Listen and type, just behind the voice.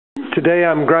Today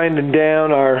I'm grinding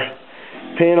down our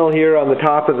panel here on the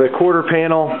top of the quarter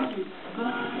panel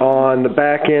on the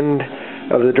back end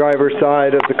of the driver's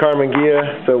side of the Karmann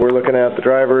Ghia. So we're looking at the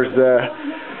driver's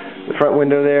the front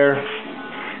window there.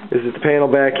 This is the panel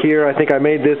back here. I think I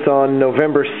made this on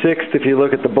November 6th if you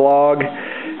look at the blog.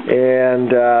 And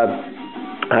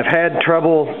I've had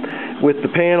trouble with the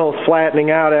panels flattening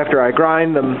out after I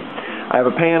grind them. I have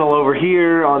a panel over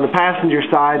here on the passenger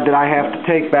side that I have to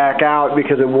take back out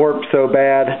because it warped so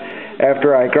bad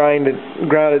after I ground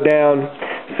it down.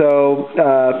 So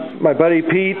my buddy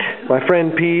Pete, my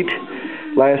friend Pete,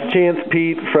 Last Chance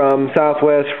Pete from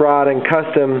Southwest Rod and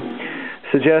Custom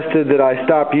suggested that I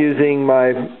stop using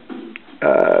my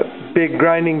big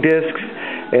grinding discs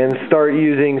and start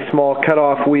using small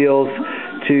cutoff wheels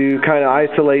to kind of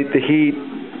isolate the heat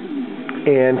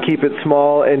and keep it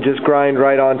small and just grind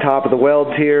right on top of the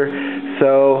welds here.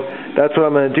 So that's what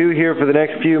I'm going to do here for the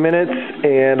next few minutes,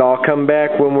 and I'll come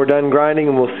back when we're done grinding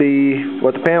and we'll see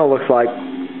what the panel looks like.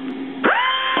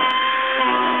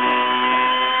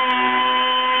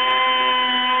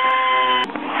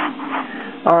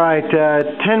 Alright,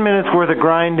 10 minutes worth of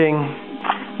grinding.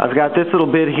 I've got this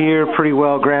little bit here pretty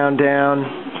well ground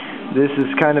down. This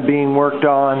is kind of being worked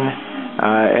on,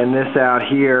 and this out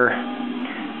here.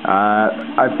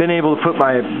 I've been able to put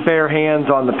my bare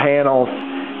hands on the panels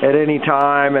at any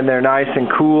time and they're nice and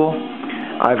cool.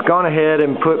 I've gone ahead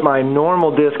and put my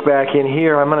normal disc back in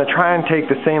here. I'm going to try and take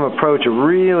the same approach of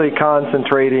really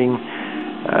concentrating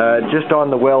just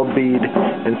on the weld bead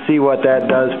and see what that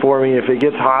does for me. If it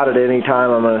gets hot at any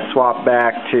time, I'm going to swap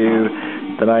back to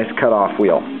the nice cutoff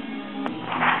wheel.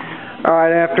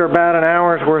 Alright, after about an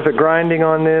hour's worth of grinding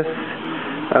on this,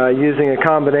 using a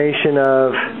combination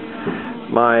of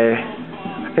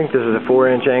I think this is a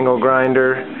 4-inch angle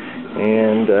grinder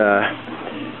and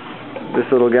this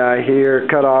little guy here,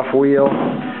 cutoff wheel.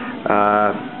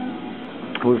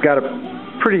 We've got a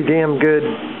pretty damn good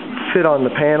fit on the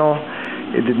panel.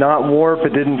 It did not warp,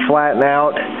 it didn't flatten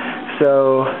out.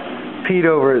 So Pete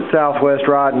over at Southwest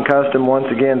Rod and Custom,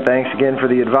 once again, thanks again for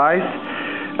the advice.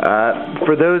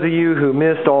 For those of you who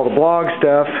missed all the blog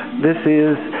stuff, this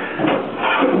is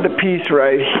the piece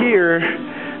right here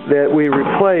that we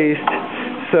replaced.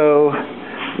 So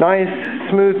nice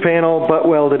smooth panel, butt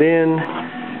welded in.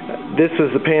 This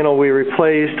was the panel we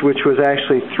replaced, which was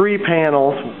actually 3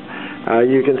 panels.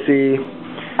 You can see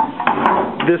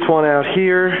this one out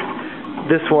here,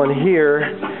 this one here,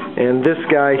 and this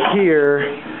guy here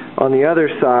on the other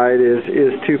side is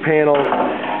 2 panels.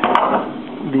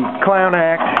 The Clown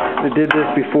Act that did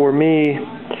this before me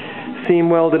seam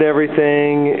welded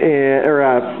everything,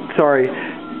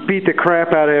 beat the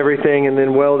crap out of everything and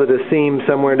then welded a seam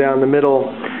somewhere down the middle.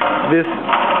 This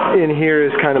in here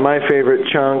is kind of my favorite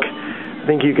chunk. I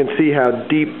think you can see how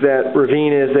deep that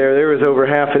ravine is there. There was over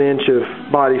half an inch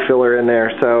of body filler in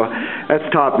there, so that's a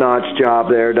top-notch job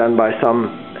there done by some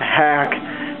hack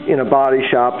in a body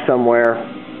shop somewhere,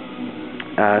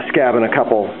 scabbing a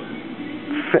couple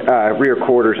rear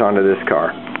quarters onto this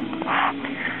car.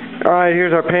 Alright,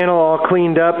 here's our panel all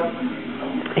cleaned up.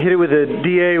 Hit it with a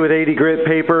DA with 80 grit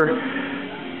paper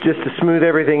just to smooth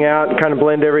everything out and kind of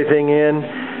blend everything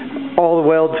in. All the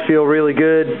welds feel really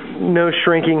good. No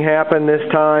shrinking happened this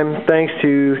time. Thanks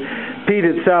to Pete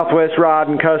at Southwest Rod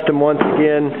and Custom once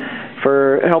again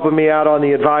for helping me out on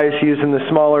the advice using the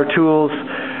smaller tools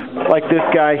like this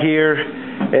guy here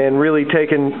and really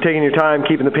taking your time,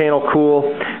 keeping the panel cool.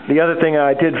 The other thing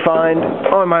I did find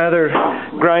on my other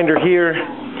grinder here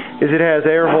is it has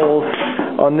air holes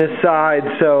on this side,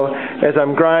 so as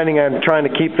I'm grinding I'm trying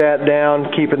to keep that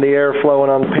down, keeping the air flowing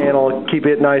on the panel, keep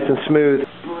it nice and smooth.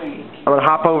 I'm going to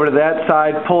hop over to that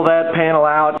side, pull that panel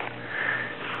out.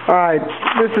 Alright,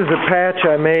 this is a patch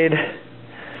I made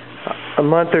a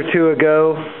month or 2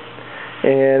 ago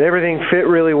and everything fit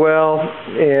really well,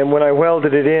 and when I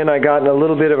welded it in I got in a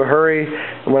little bit of a hurry,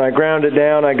 and when I ground it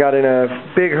down I got in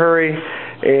a big hurry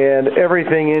and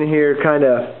everything in here kind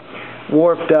of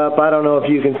warped up. I don't know if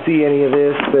you can see any of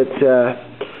this, but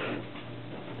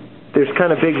there's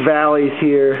kind of big valleys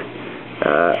here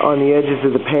on the edges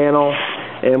of the panel,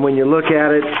 and when you look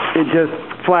at it, it just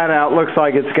flat out looks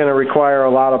like it's going to require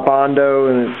a lot of Bondo,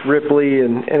 and it's ripply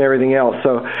and everything else.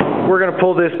 So we're going to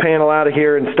pull this panel out of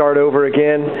here and start over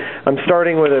again. I'm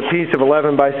starting with a piece of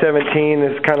 11 by 17.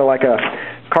 It's kind of like a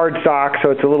cardstock,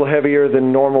 so it's a little heavier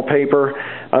than normal paper.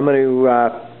 I'm going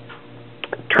to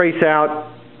trace out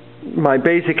my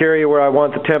basic area where I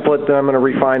want the template, then I'm going to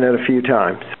refine it a few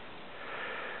times.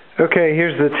 Okay,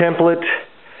 here's the template.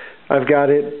 I've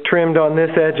got it trimmed on this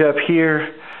edge up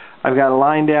here. I've got a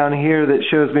line down here that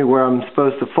shows me where I'm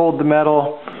supposed to fold the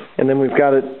metal, and then we've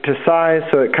got it to size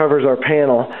so it covers our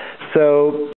panel.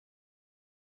 So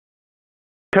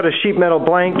cut a sheet metal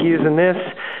blank using this,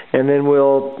 and then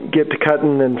we'll get to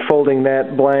cutting and folding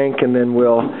that blank, and then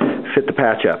we'll fit the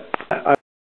patch up.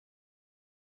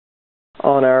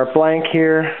 On our blank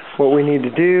here, what we need to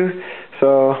do,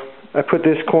 so I put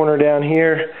this corner down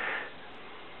here,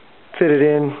 fit it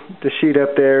in the sheet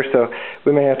up there, so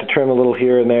we may have to trim a little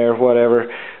here and there,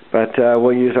 whatever, but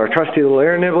we'll use our trusty little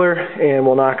air nibbler and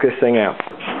we'll knock this thing out.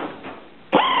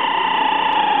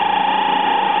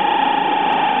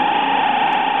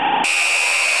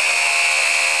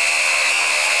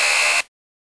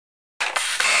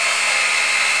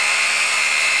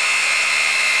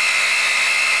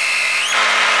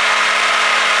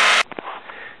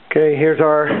 Okay, here's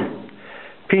our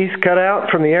piece cut out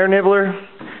from the air nibbler.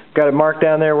 Got it marked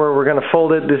down there where we're going to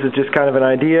fold it. This is just kind of an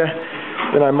idea.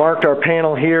 Then I marked our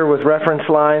panel here with reference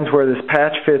lines where this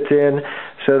patch fits in,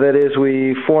 so that as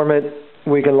we form it,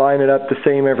 we can line it up the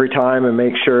same every time and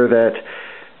make sure that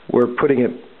we're putting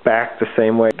it back the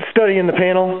same way. Studying the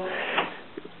panel,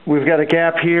 we've got a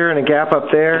gap here and a gap up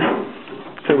there,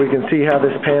 so we can see how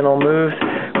this panel moves.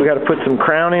 We got to put some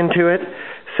crown into it,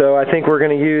 so I think we're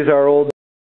going to use our old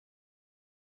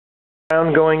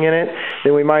crown going in it.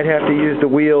 Then we might have to use the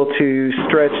wheel to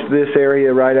stretch this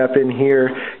area right up in here,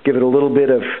 give it a little bit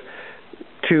of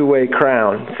two-way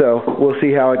crown. So we'll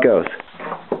see how it goes.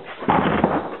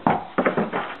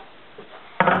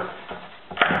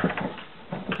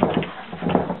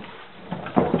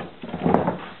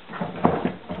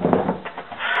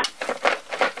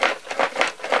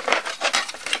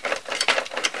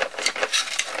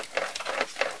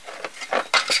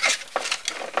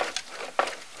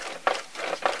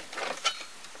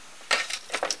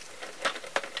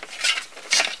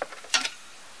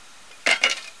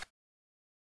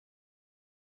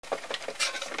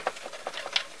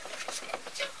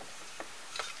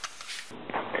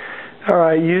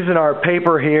 Alright, using our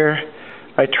paper here,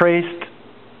 I traced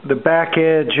the back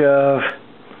edge of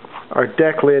our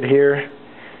deck lid here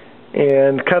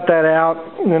and cut that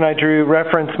out, and then I drew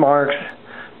reference marks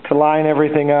to line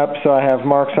everything up. So I have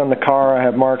marks on the car, I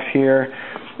have marks here,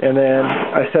 and then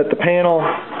I set the panel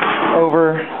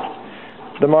over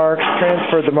the marks,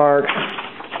 transferred the marks,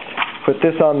 put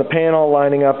this on the panel,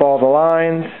 lining up all the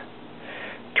lines,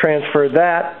 transferred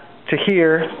that to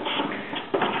here,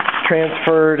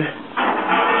 transferred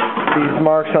these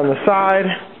marks on the side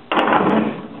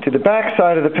to the back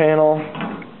side of the panel,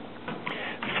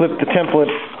 flipped the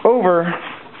template over,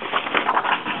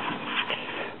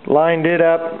 lined it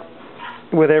up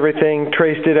with everything,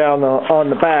 traced it out on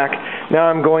the back. Now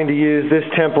I'm going to use this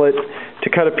template to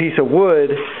cut a piece of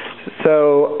wood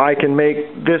so I can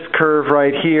make this curve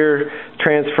right here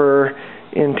transfer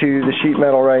into the sheet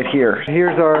metal right here.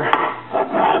 Here's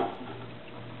our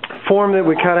form that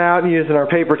we cut out using our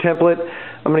paper template.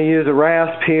 I'm going to use a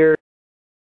rasp here,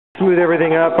 smooth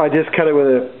everything up. I just cut it with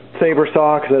a saber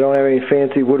saw because I don't have any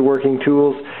fancy woodworking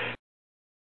tools.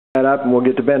 That up and we'll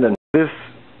get to bending. This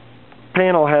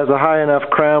panel has a high enough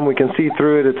crown we can see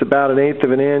through it. It's about 1/8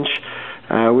 of an inch.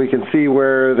 We can see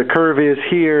where the curve is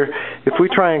here. If we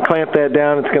try and clamp that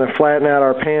down, it's going to flatten out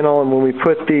our panel, and when we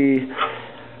put the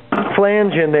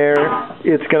flange in there,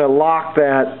 it's going to lock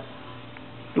that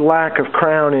lack of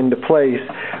crown into place.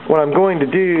 What I'm going to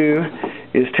do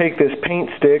is take this paint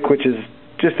stick, which is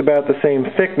just about the same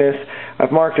thickness.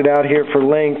 I've marked it out here for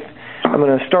length. I'm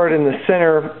going to start in the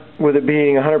center with it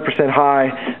being 100% high.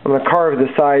 I'm going to carve the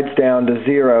sides down to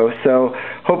 0. So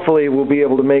hopefully we'll be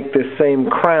able to make this same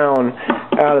crown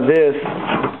out of this.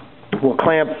 We'll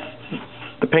clamp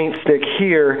the paint stick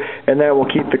here, and that will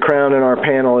keep the crown in our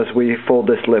panel as we fold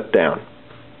this lip down.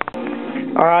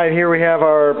 Alright, here we have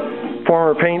our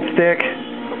former paint stick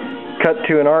cut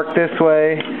to an arc this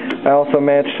way. I also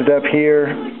matched it up here,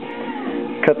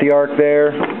 cut the arc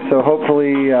there, so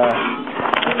hopefully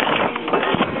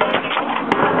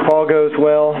if all goes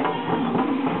well,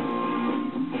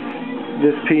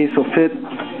 this piece will fit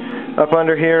up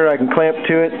under here. I can clamp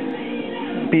to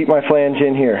it, beat my flange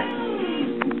in here.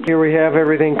 Here we have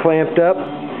everything clamped up,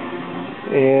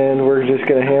 and we're just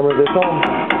going to hammer this on.